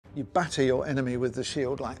You batter your enemy with the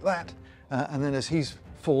shield like that, and then as he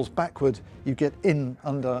falls backward, you get in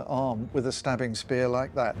under arm with a stabbing spear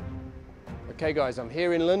like that. Okay guys, I'm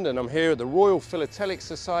here in London. I'm here at the Royal Philatelic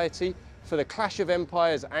Society for the Clash of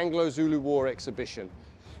Empires Anglo-Zulu War exhibition.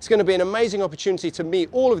 It's going to be an amazing opportunity to meet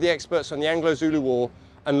all of the experts on the Anglo-Zulu War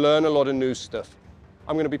and learn a lot of new stuff.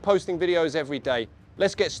 I'm going to be posting videos every day.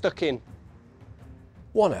 Let's get stuck in.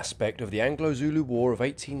 One aspect of the Anglo-Zulu War of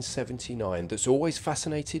 1879 that's always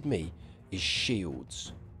fascinated me is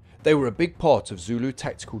shields. They were a big part of Zulu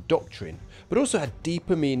tactical doctrine, but also had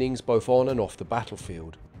deeper meanings both on and off the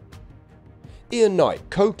battlefield. Ian Knight,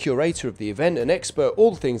 co-curator of the event and expert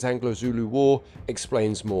all things Anglo-Zulu War,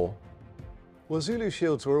 explains more. Well, Zulu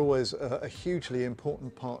shields were always a hugely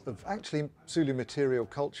important part of actually Zulu material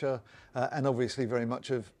culture and obviously very much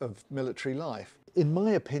of military life. In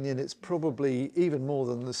my opinion, it's probably even more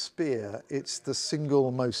than the spear, it's the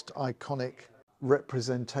single most iconic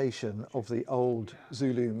representation of the old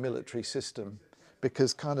Zulu military system,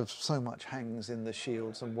 because kind of so much hangs in the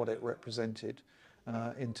shields and what it represented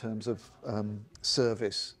in terms of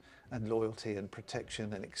service and loyalty and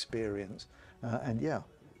protection and experience.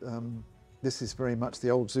 This is very much the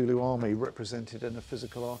old Zulu army represented in a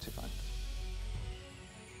physical artifact.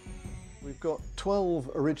 We've got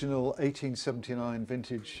 12 original 1879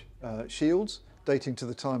 vintage shields dating to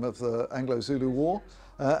the time of the Anglo-Zulu War.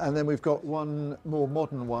 And then we've got one more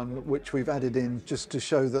modern one which we've added in just to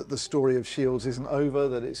show that the story of shields isn't over,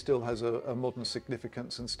 that it still has a modern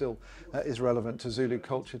significance and still is relevant to Zulu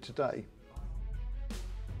culture today.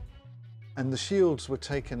 And the shields were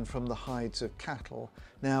taken from the hides of cattle.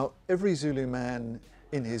 Now, every Zulu man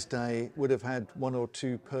in his day would have had one or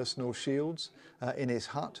two personal shields in his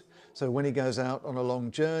hut. So when he goes out on a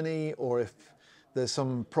long journey, or if there's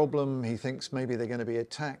some problem, he thinks maybe they're going to be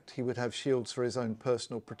attacked, he would have shields for his own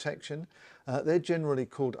personal protection. They're generally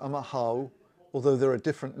called amahau, although there are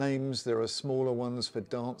different names. There are smaller ones for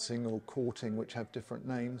dancing or courting, which have different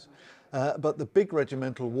names. But the big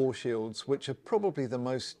regimental war shields, which are probably the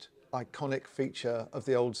most iconic feature of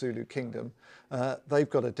the old Zulu kingdom, they've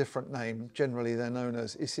got a different name. Generally they're known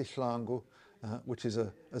as isihlangu, which is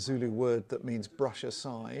a Zulu word that means brush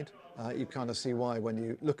aside. You kind of see why when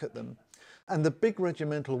you look at them. And the big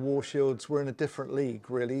regimental war shields were in a different league,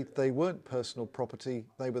 really. They weren't personal property,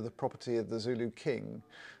 they were the property of the Zulu king,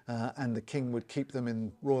 and the king would keep them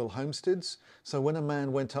in royal homesteads. So when a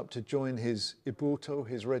man went up to join his ibutho,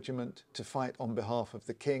 his regiment, to fight on behalf of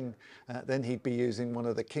the king, then he'd be using one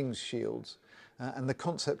of the king's shields. And the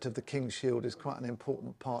concept of the king's shield is quite an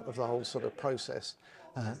important part of the whole sort of process.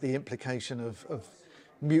 The implication of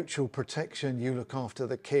mutual protection. You look after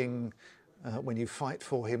the king. When you fight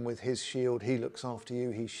for him with his shield, he looks after you,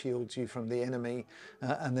 he shields you from the enemy.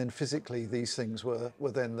 And then physically these things were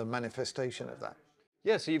then the manifestation of that.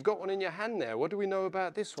 Yeah, so you've got one in your hand there. What do we know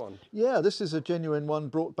about this one? Yeah, this is a genuine one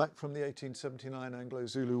brought back from the 1879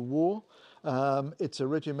 Anglo-Zulu War. It's a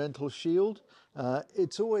regimental shield.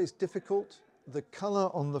 It's always difficult. The colour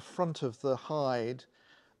on the front of the hide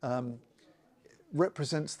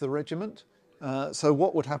represents the regiment. So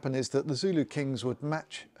what would happen is that the Zulu kings would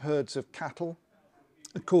match herds of cattle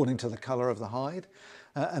according to the colour of the hide.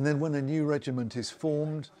 And then when a new regiment is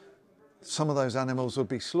formed, some of those animals would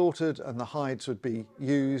be slaughtered and the hides would be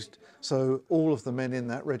used. So all of the men in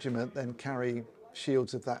that regiment then carry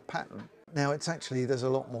shields of that pattern. Now it's actually, there's a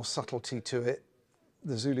lot more subtlety to it.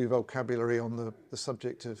 The Zulu vocabulary on the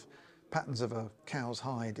subject of patterns of a cow's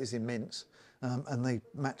hide is immense. And they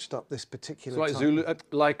matched up this particular It's like Zulu,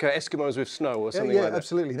 like Eskimos with snow or something like that? Yeah,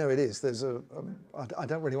 absolutely. No, it is. There's I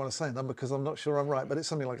don't really want to say a number because I'm not sure I'm right, but it's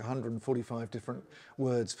something like 145 different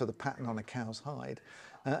words for the pattern on a cow's hide.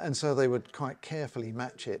 And so they would quite carefully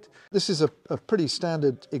match it. This is a pretty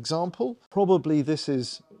standard example. Probably this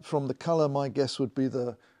is from the colour, my guess would be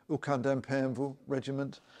the Ukandamphemvu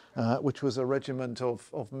regiment, which was a regiment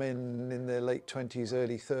of men in their late 20s,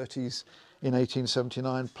 early 30s in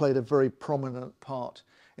 1879, played a very prominent part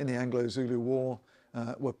in the Anglo-Zulu War,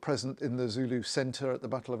 were present in the Zulu centre at the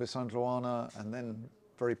Battle of Isandlwana, and then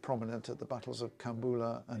very prominent at the battles of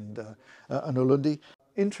Kambula and Ulundi.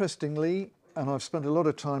 Interestingly, and I've spent a lot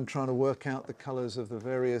of time trying to work out the colours of the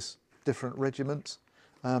various different regiments,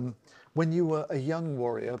 when you were a young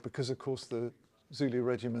warrior, because of course the Zulu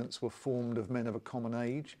regiments were formed of men of a common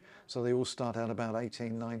age, so they all start out about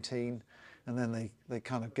 18, 19, and then they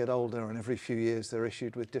kind of get older, and every few years they're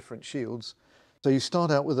issued with different shields. So you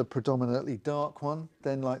start out with a predominantly dark one,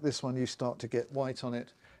 then like this one you start to get white on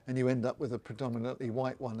it, and you end up with a predominantly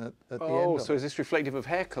white one at the end. Oh, so is this reflective of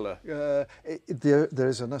hair colour?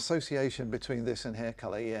 There's an association between this and hair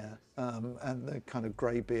colour, yeah, and the kind of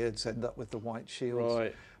grey beards end up with the white shields.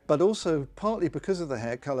 Right. but also partly because of the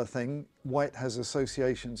hair colour thing, white has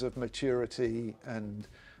associations of maturity and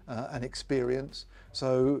experience.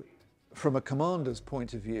 So from a commander's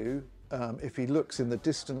point of view, if he looks in the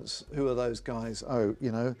distance, who are those guys? Oh,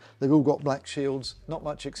 you know, they've all got black shields, not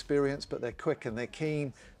much experience, but they're quick and they're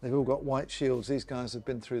keen. They've all got white shields. These guys have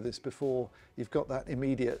been through this before. You've got that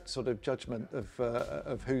immediate sort of judgment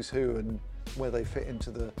of who's who and where they fit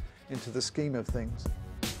into the scheme of things.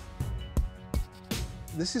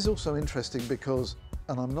 This is also interesting because,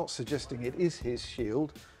 and I'm not suggesting it is his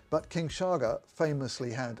shield, but King Shaka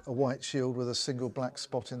famously had a white shield with a single black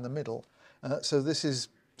spot in the middle. So this is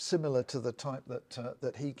similar to the type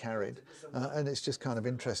that he carried, and it's just kind of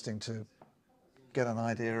interesting to get an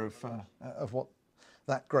idea of what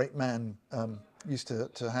that great man used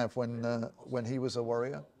to have when he was a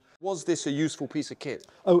warrior. Was this a useful piece of kit?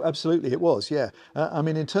 Oh, absolutely, it was. Yeah, I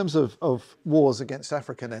mean, in terms of wars against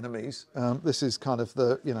African enemies, this is kind of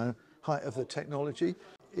the height of the technology.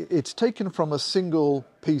 It's taken from a single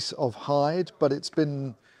piece of hide, but it's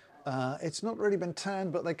not really been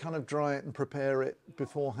tanned, but they kind of dry it and prepare it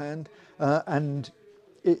beforehand. And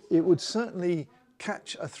it would certainly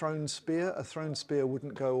catch a thrown spear. A thrown spear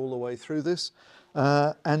wouldn't go all the way through this.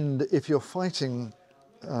 And if you're fighting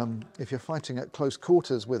at close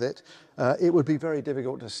quarters with it, it would be very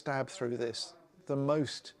difficult to stab through this. The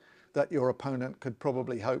most that your opponent could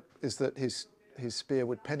probably hope is that his spear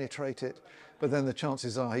would penetrate it, but then the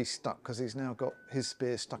chances are he's stuck because he's now got his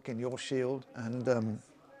spear stuck in your shield, and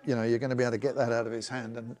you're going to be able to get that out of his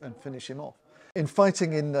hand and finish him off. In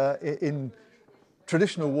fighting in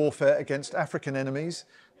traditional warfare against African enemies,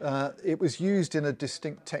 it was used in a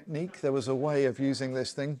distinct technique. There was a way of using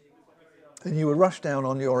this thing, and you would rush down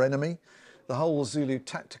on your enemy. The whole Zulu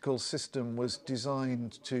tactical system was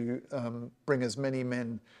designed to bring as many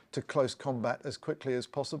men to close combat as quickly as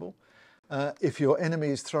possible. If your enemy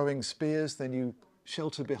is throwing spears, then you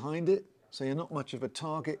shelter behind it, so you're not much of a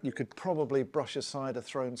target. You could probably brush aside a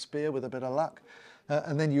thrown spear with a bit of luck,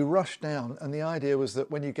 and then you rush down, and the idea was that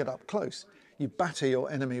when you get up close, you batter your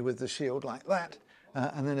enemy with the shield like that,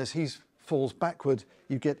 and then as he falls backward,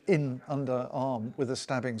 you get in under arm with a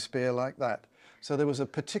stabbing spear like that. So there was a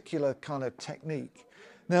particular kind of technique.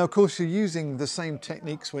 Now, of course, you're using the same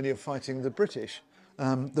techniques when you're fighting the British.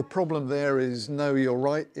 The problem there is, no, you're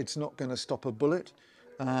right, it's not going to stop a bullet.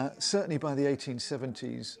 Certainly by the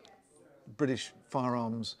 1870s, British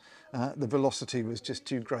firearms, the velocity was just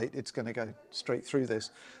too great. It's going to go straight through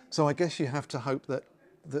this. So I guess you have to hope that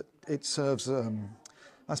it serves,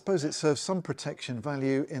 I suppose it serves some protection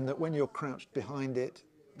value in that when you're crouched behind it,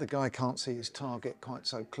 the guy can't see his target quite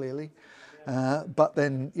so clearly. But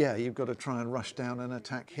then, yeah, you've got to try and rush down and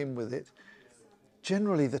attack him with it.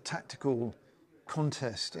 Generally, the tactical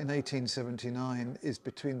contest in 1879 is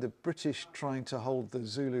between the British trying to hold the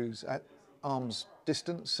Zulus at arm's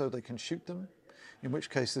distance so they can shoot them, in which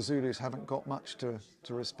case the Zulus haven't got much to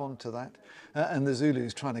respond to that, and the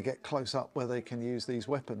Zulus trying to get close up where they can use these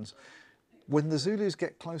weapons. When the Zulus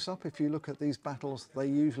get close up, if you look at these battles, they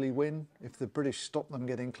usually win. If the British stop them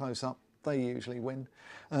getting close up, they usually win.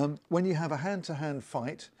 When you have a hand-to-hand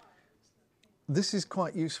fight, this is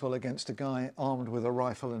quite useful against a guy armed with a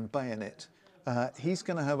rifle and bayonet. He's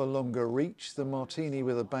going to have a longer reach. The Martini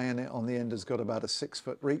with a bayonet on the end has got about a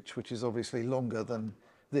 6-foot reach, which is obviously longer than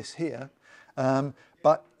this here.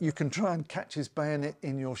 But you can try and catch his bayonet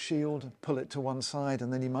in your shield, pull it to one side,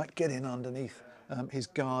 and then you might get in underneath his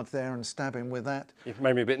guard there and stab him with that. You've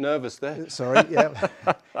made me a bit nervous there. Sorry, yeah.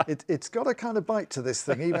 It's got a kind of bite to this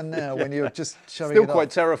thing, even now, when you're just showing Still it quite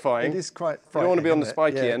off. terrifying. It is quite frightening. You don't want to be on the isn't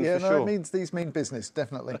spiky it? end, yeah, for no, sure. these mean business,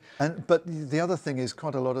 definitely. But the other thing is,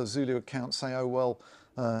 quite a lot of Zulu accounts say, oh, well,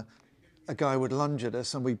 a guy would lunge at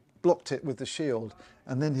us and we blocked it with the shield,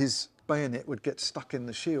 and then his bayonet would get stuck in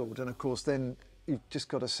the shield, and of course then you've just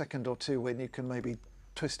got a second or two when you can maybe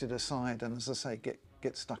twist it aside and, as I say,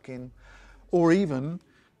 get stuck in. Or even,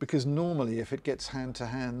 because normally if it gets hand to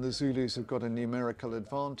hand, the Zulus have got a numerical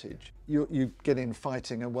advantage. You get in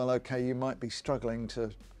fighting and, well, okay, you might be struggling to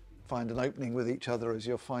find an opening with each other as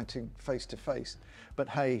you're fighting face to face, but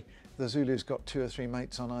hey, the Zulu's got 2 or 3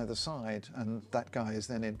 mates on either side, and that guy is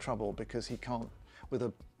then in trouble because he can't, with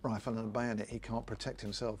a rifle and a bayonet, he can't protect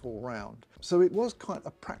himself all round. So it was quite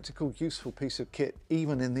a practical, useful piece of kit,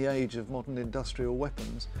 even in the age of modern industrial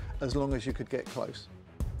weapons, as long as you could get close.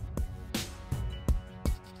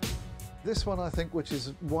 This one, I think, which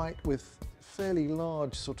is white with fairly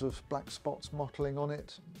large sort of black spots mottling on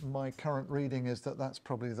it, my current reading is that that's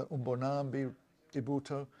probably the Umbonambi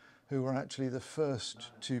Ibuto, who were actually the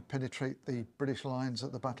first to penetrate the British lines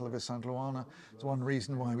at the Battle of Isandlwana. It's one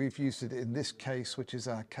reason why we've used it in this case, which is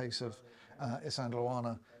our case of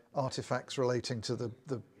Isandlwana artifacts relating to the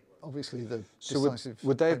obviously the So decisive.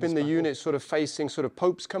 would they have been the battle. units sort of facing sort of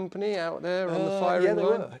Pope's company out there on the firing Yeah, they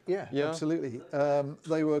line? were. Yeah, absolutely.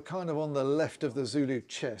 They were kind of on the left of the Zulu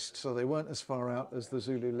chest, so they weren't as far out as the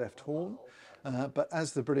Zulu left horn. But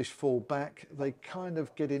as the British fall back, they kind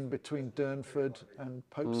of get in between Durnford and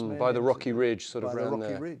Pope's men. By the Rocky Ridge, sort of by the around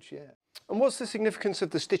Rocky there. Ridge, yeah. And what's the significance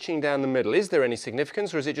of the stitching down the middle? Is there any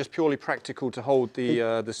significance, or is it just purely practical to hold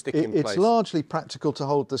the stick in place? It's largely practical to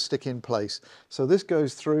hold the stick in place. So this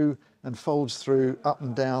goes through and folds through up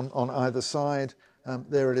and down on either side.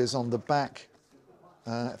 There it is on the back.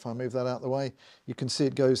 If I move that out of the way, you can see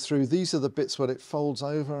it goes through. These are the bits where it folds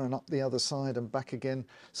over and up the other side and back again.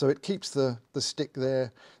 So it keeps the stick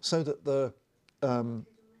there so that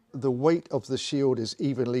the weight of the shield is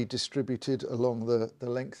evenly distributed along the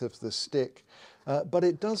length of the stick. But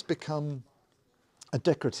it does become a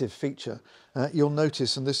decorative feature. You'll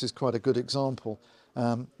notice, and this is quite a good example,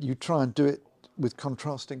 you try and do it with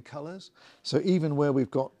contrasting colours. So even where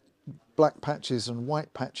we've got black patches and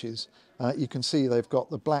white patches, you can see they've got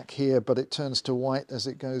the black here, but it turns to white as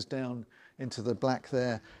it goes down into the black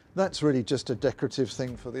there. That's really just a decorative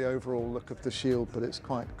thing for the overall look of the shield, but it's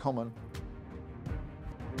quite common.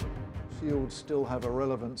 Shields still have a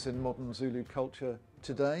relevance in modern Zulu culture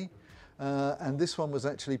today, and this one was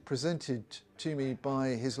actually presented to me by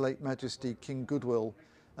His late Majesty King Goodwill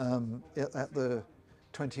at the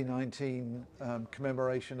 2019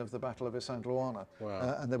 commemoration of the Battle of Isandlwana.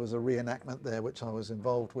 Wow. And there was a reenactment there which I was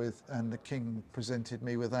involved with, and the King presented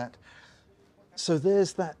me with that. So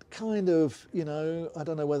there's that kind of, you know, I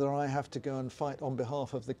don't know whether I have to go and fight on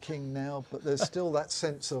behalf of the King now, but there's still that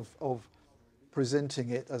sense of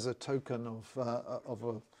presenting it as a token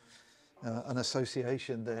of an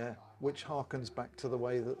association there, which harkens back to the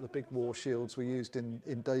way that the big war shields were used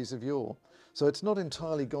in days of yore. So it's not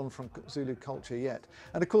entirely gone from Zulu culture yet.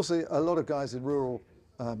 And of course, a lot of guys in rural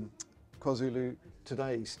KwaZulu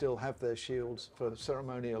today still have their shields for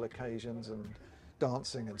ceremonial occasions and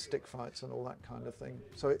dancing and stick fights and all that kind of thing.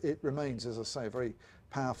 So it remains, as I say, a very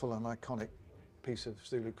powerful and iconic piece of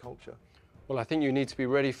Zulu culture. Well, I think you need to be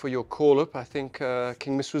ready for your call-up. I think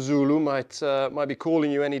King Mswazulu might be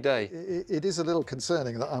calling you any day. It is a little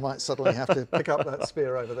concerning that I might suddenly have to pick up that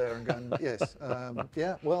spear over there and go, yes,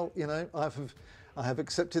 yeah, well, you know, I have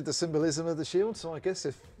accepted the symbolism of the shield, so I guess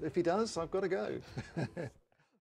if he does, I've got to go.